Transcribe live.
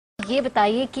ये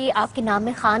बताइए कि आपके नाम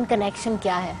में खान कनेक्शन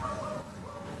क्या है?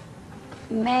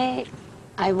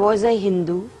 I was a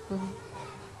Hindu.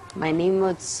 My name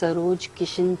was Saroj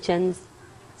Khan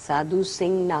Sadhu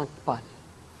Singh Nagpal.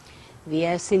 We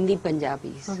are Sindhi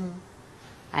Punjabis.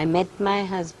 I met my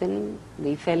husband,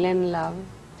 we fell in love,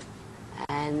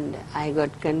 and I got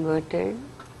converted.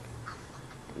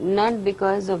 Not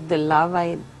because of the love,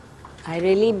 I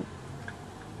really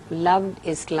loved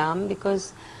Islam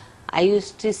because I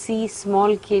used to see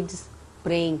small kids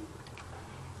praying.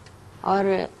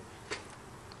 और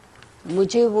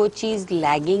मुझे वो चीज़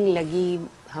लैगिंग लगी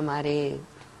हमारे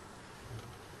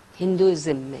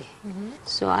Hinduism में.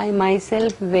 So I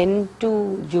myself went to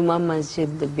Juma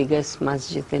Masjid, the biggest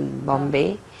masjid in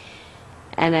Bombay,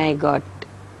 and I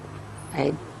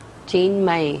changed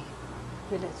my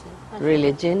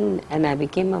religion and I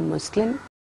became a Muslim.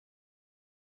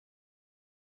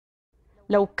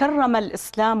 لو كرم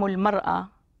الإسلام المرأة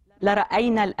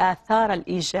لرأينا الآثار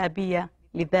الإيجابية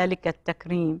لذلك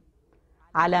التكريم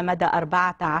على مدى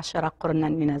 14 قرنا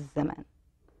من الزمن.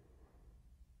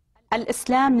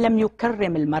 الإسلام لم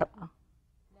يكرم المرأة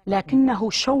لكنه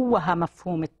شوه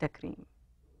مفهوم التكريم.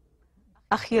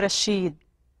 أخي رشيد،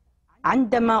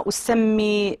 عندما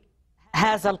أسمي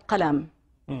هذا القلم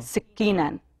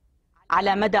سكينا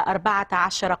على مدى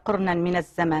 14 قرنا من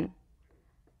الزمن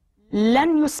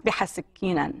لن يصبح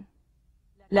سكينا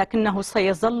لكنه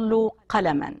سيظل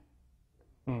قلما.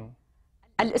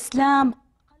 الإسلام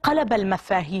قلب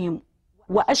المفاهيم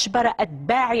وأجبر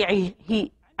أتباعه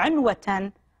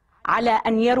عنوة على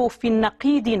أن يروا في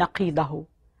النقيض نقيضه،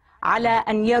 على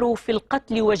أن يروا في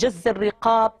القتل وجز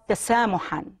الرقاب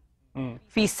تسامحا،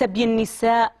 في سبي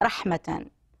النساء رحمة،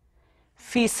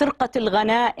 في سرقة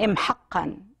الغنائم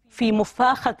حقا، في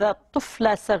مفاخذة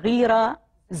طفلة صغيرة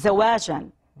زواجا.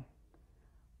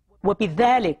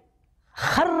 وبذلك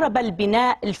خرب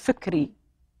البناء الفكري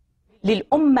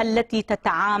للأمة التي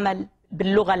تتعامل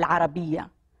باللغة العربية،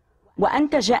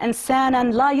 وأنتج إنسانا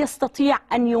لا يستطيع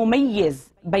أن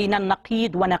يميز بين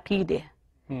النقيض ونقيضه،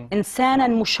 إنسانا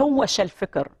مشوش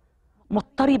الفكر،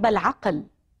 مضطرب العقل،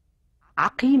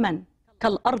 عقيما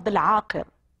كالأرض العاقر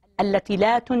التي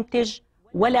لا تنتج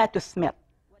ولا تثمر.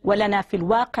 ولنا في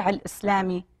الواقع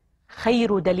الإسلامي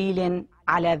خير دليل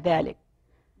على ذلك.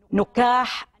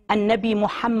 نكاح النبي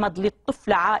محمد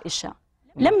للطفلة عائشة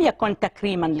لم يكن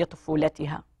تكريما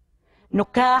لطفولتها.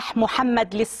 نكاح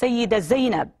محمد للسيدة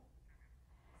زينب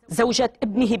زوجة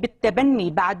ابنه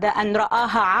بالتبني بعد أن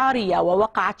رآها عارية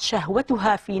ووقعت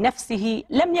شهوتها في نفسه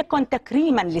لم يكن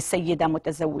تكريما لسيدة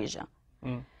متزوجة.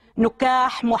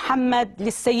 نكاح محمد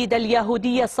للسيدة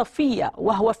اليهودية صفية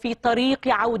وهو في طريق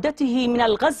عودته من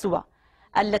الغزوة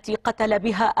التي قتل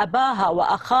بها أباها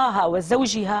وأخاها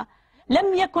وزوجها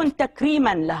لم يكن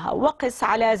تكريما لها. وقس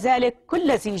على ذلك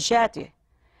كل زيجاته.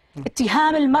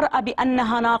 اتهام المرأة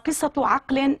بأنها ناقصة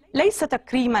عقل ليس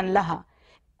تكريما لها.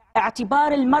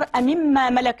 اعتبار المرأة مما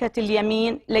ملكت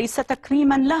اليمين ليس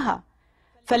تكريما لها.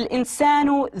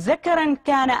 فالإنسان ذكرا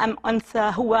كان أم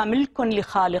أنثى هو ملك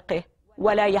لخالقه،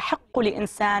 ولا يحق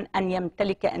لإنسان أن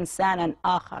يمتلك إنسانا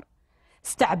آخر.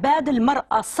 استعباد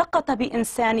المرأة سقط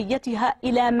بإنسانيتها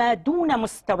إلى ما دون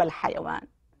مستوى الحيوان.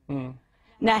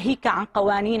 ناهيك عن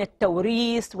قوانين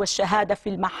التوريث والشهادة في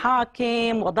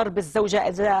المحاكم وضرب الزوجة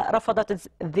إذا رفضت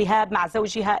الذهاب مع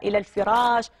زوجها إلى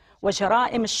الفراش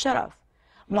وجرائم الشرف.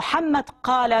 محمد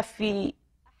قال في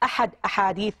أحد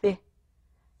أحاديثه: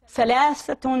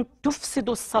 3 تفسد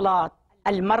الصلاة: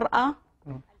 المرأة،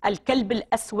 الكلب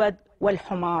الأسود،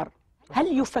 والحمار.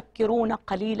 هل يفكرون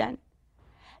قليلا؟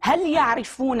 هل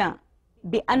يعرفون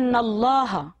بأن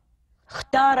الله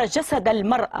اختار جسد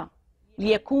المرأة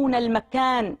ليكون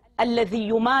المكان الذي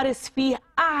يمارس فيه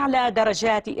أعلى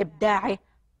درجات إبداعه،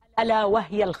 ألا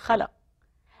وهي الخلق؟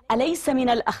 أليس من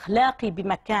الأخلاق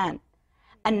بمكان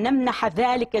أن نمنح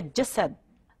ذلك الجسد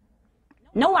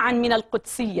نوعا من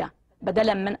القدسية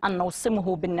بدلا من أن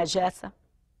نوصمه بالنجاسة؟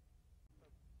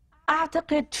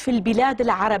 أعتقد في البلاد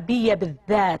العربية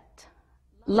بالذات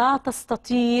لا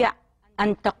تستطيع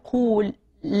أن تقول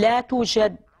لا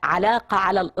توجد علاقة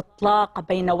على الإطلاق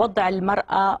بين وضع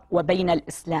المرأة وبين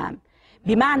الإسلام،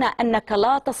 بمعنى أنك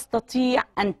لا تستطيع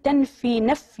أن تنفي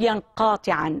نفيا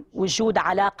قاطعا وجود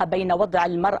علاقة بين وضع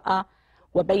المرأة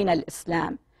وبين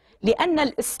الإسلام، لأن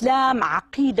الإسلام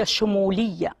عقيدة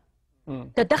شمولية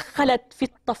تدخلت في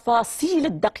التفاصيل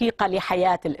الدقيقة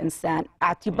لحياة الإنسان،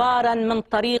 اعتبارا من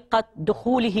طريقة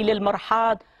دخوله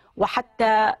للمرحاض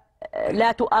وحتى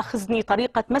لا تؤاخذني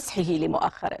طريقة مسحه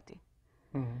لمؤخرته.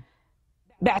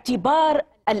 باعتبار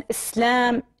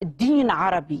الإسلام دين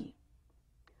عربي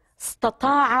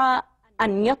استطاع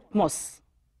أن يطمس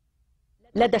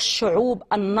لدى الشعوب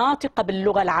الناطقة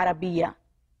باللغة العربية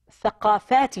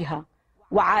ثقافاتها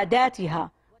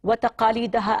وعاداتها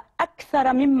وتقاليدها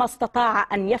أكثر مما استطاع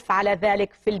أن يفعل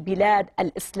ذلك في البلاد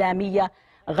الإسلامية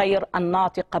غير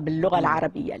الناطقة باللغة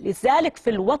العربية. لذلك في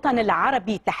الوطن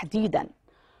العربي تحديدا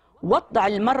وضع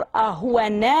المرأة هو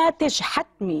ناتج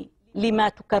حتمي لما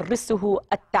تكرسه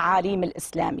التعاليم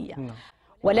الإسلامية.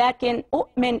 ولكن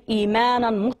أؤمن إيمانا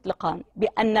مطلقا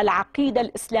بأن العقيدة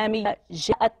الإسلامية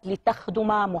جاءت لتخدم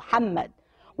محمد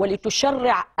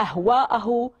ولتشرع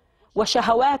أهواءه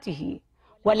وشهواته.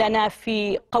 ولنا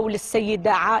في قول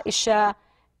السيدة عائشة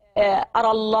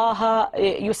أرى الله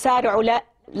يسارع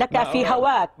لك في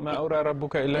هواك، ما أرى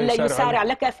ربك إلا يسارع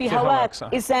لك في هواك.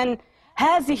 إذن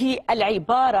هذه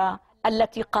العبارة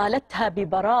التي قالتها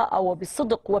ببراءة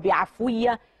وبصدق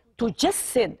وبعفوية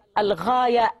تجسد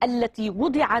الغاية التي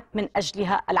وضعت من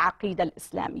أجلها العقيدة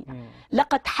الإسلامية.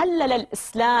 لقد حلل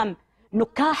الإسلام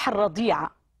نكاح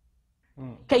الرضيعة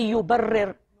كي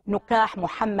يبرر نكاح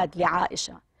محمد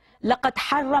لعائشة. لقد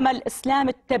حرم الإسلام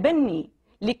التبني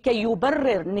لكي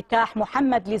يبرر نكاح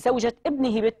محمد لزوجة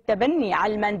ابنه بالتبني،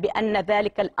 علما بأن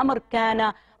ذلك الأمر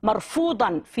كان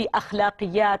مرفوضا في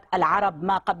أخلاقيات العرب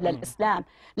ما قبل الإسلام.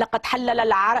 لقد حلل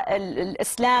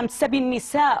الإسلام سبي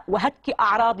النساء وهتك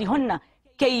أعراضهن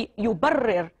كي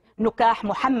يبرر نكاح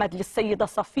محمد للسيدة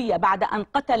صفية بعد أن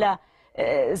قتل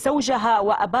زوجها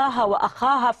وأباها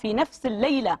وأخاها في نفس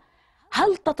الليلة.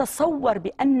 هل تتصور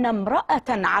بأن امرأة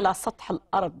على سطح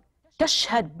الأرض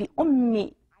تشهد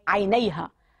بأم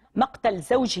عينيها مقتل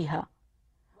زوجها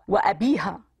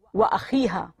وأبيها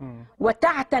وأخيها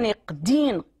وتعتنق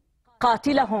دين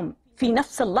قاتلهم في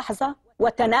نفس اللحظة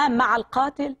وتنام مع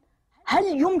القاتل؟ هل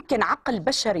يمكن عقل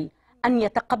بشري أن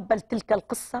يتقبل تلك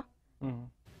القصة؟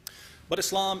 But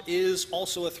Islam is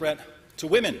also a threat to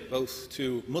women, both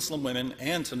to Muslim women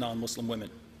and to non-Muslim women.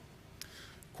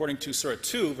 According to Surah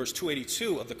 2, verse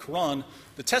 282 of the Quran,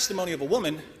 the testimony of a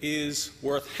woman is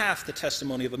worth half the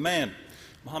testimony of a man.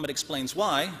 Muhammad explains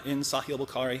why in Sahih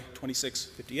al-Bukhari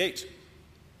 26:58.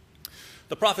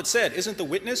 The Prophet said, "Isn't the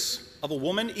witness of a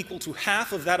woman equal to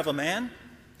half of that of a man?"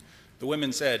 The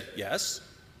women said, "Yes."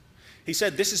 He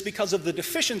said, "This is because of the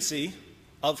deficiency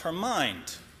of her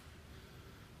mind."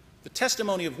 The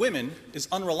testimony of women is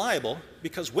unreliable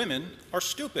because women are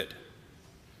stupid.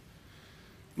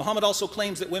 Muhammad also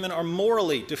claims that women are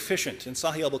morally deficient. In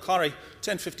Sahih al-Bukhari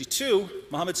 1052,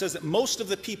 Muhammad says that most of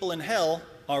the people in hell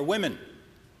are women.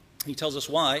 He tells us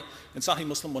why in Sahih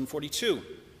Muslim 142.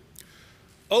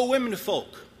 "O women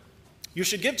folk, you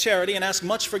should give charity and ask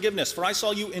much forgiveness, for I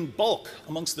saw you in bulk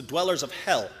amongst the dwellers of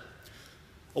hell."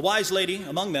 A wise lady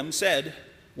among them said,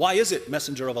 "Why is it,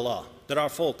 Messenger of Allah, that our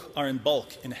folk are in bulk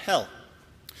in hell?"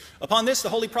 Upon this, the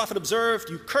Holy Prophet observed,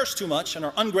 "You curse too much and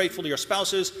are ungrateful to your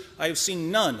spouses. I have seen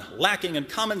none lacking in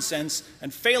common sense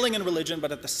and failing in religion,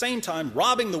 but at the same time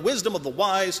robbing the wisdom of the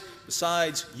wise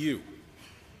besides you."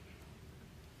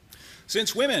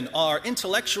 Since women are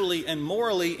intellectually and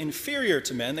morally inferior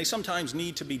to men, they sometimes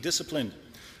need to be disciplined.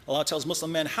 Allah tells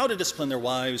Muslim men how to discipline their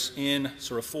wives in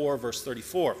Surah 4, verse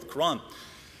 34 of the Quran.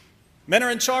 "Men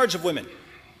are in charge of women,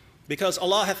 because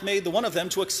Allah hath made the one of them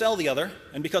to excel the other,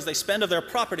 and because they spend of their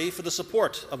property for the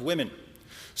support of women.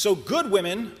 So good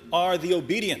women are the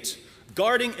obedient,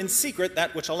 guarding in secret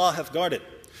that which Allah hath guarded.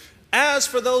 As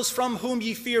for those from whom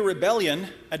ye fear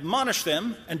rebellion, admonish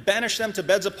them and banish them to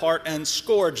beds apart and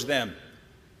scourge them.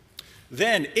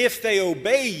 Then, if they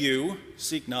obey you,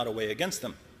 seek not a way against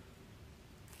them."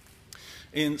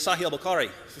 In Sahih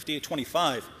al-Bukhari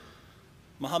 58:25,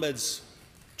 Muhammad's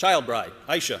child bride,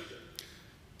 Aisha,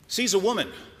 sees a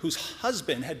woman whose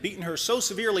husband had beaten her so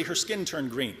severely her skin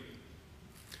turned green.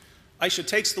 Aisha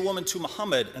takes the woman to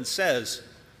Muhammad and says,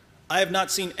 "I have not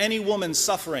seen any woman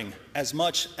suffering as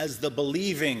much as the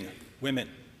believing women.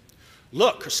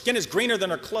 Look, her skin is greener than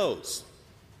her clothes."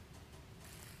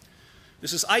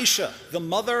 This is Aisha, the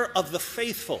mother of the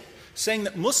faithful, saying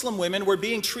that Muslim women were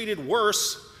being treated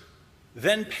worse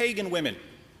than pagan women.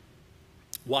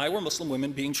 Why were Muslim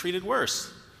women being treated worse?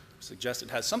 I suggest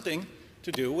it has something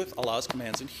to do with Allah's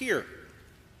commands in here.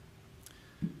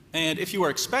 And if you are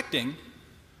expecting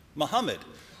Muhammad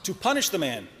to punish the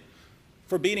man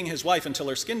for beating his wife until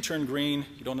her skin turned green,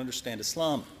 you don't understand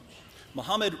Islam.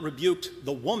 Muhammad rebuked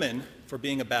the woman for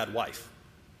being a bad wife.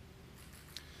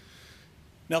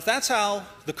 Now, if that's how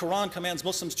the Quran commands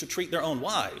Muslims to treat their own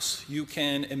wives, you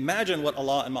can imagine what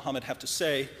Allah and Muhammad have to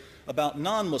say about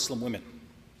non-Muslim women.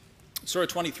 Surah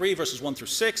 23, verses 1 through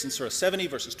 6, and Surah 70,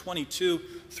 verses 22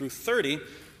 through 30,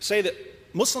 say that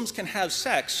Muslims can have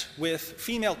sex with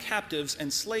female captives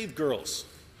and slave girls.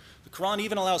 The Quran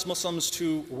even allows Muslims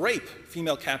to rape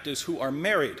female captives who are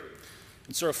married.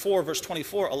 In Surah 4, verse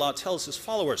 24, Allah tells his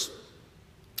followers,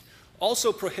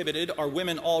 "Also prohibited are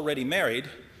women already married,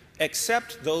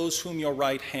 except those whom your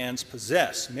right hands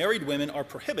possess." Married women are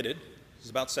prohibited, this is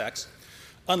about sex,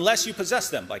 unless you possess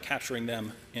them by capturing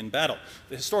them in battle.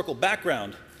 The historical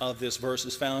background of this verse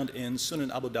is found in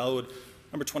Sunan Abu Dawud,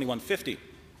 number 2150.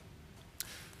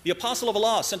 The Apostle of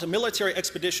Allah sent a military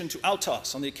expedition to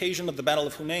Autas on the occasion of the Battle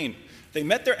of Hunain. They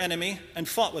met their enemy and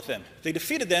fought with them. They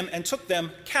defeated them and took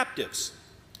them captives.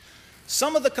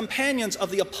 Some of the companions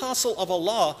of the Apostle of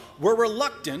Allah were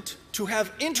reluctant to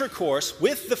have intercourse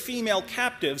with the female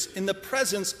captives in the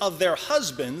presence of their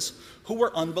husbands who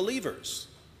were unbelievers.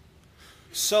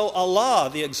 So Allah,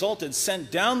 the Exalted,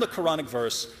 sent down the Quranic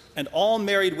verse, "And all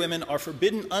married women are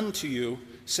forbidden unto you,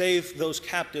 save those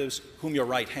captives whom your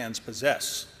right hands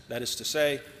possess." That is to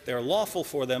say, they are lawful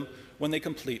for them when they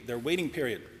complete their waiting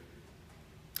period.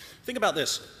 Think about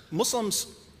this. Muslims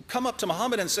come up to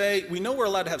Muhammad and say, "We know we're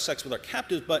allowed to have sex with our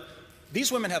captives, but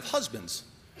these women have husbands.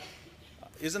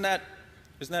 Isn't that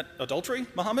adultery,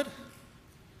 Muhammad?"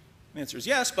 The answer is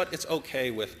yes, but it's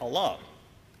okay with Allah.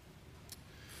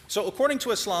 So according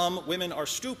to Islam, women are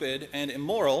stupid and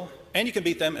immoral, and you can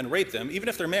beat them and rape them, even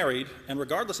if they're married, and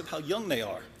regardless of how young they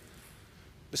are.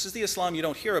 This is the Islam you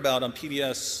don't hear about on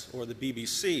PBS or the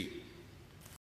BBC.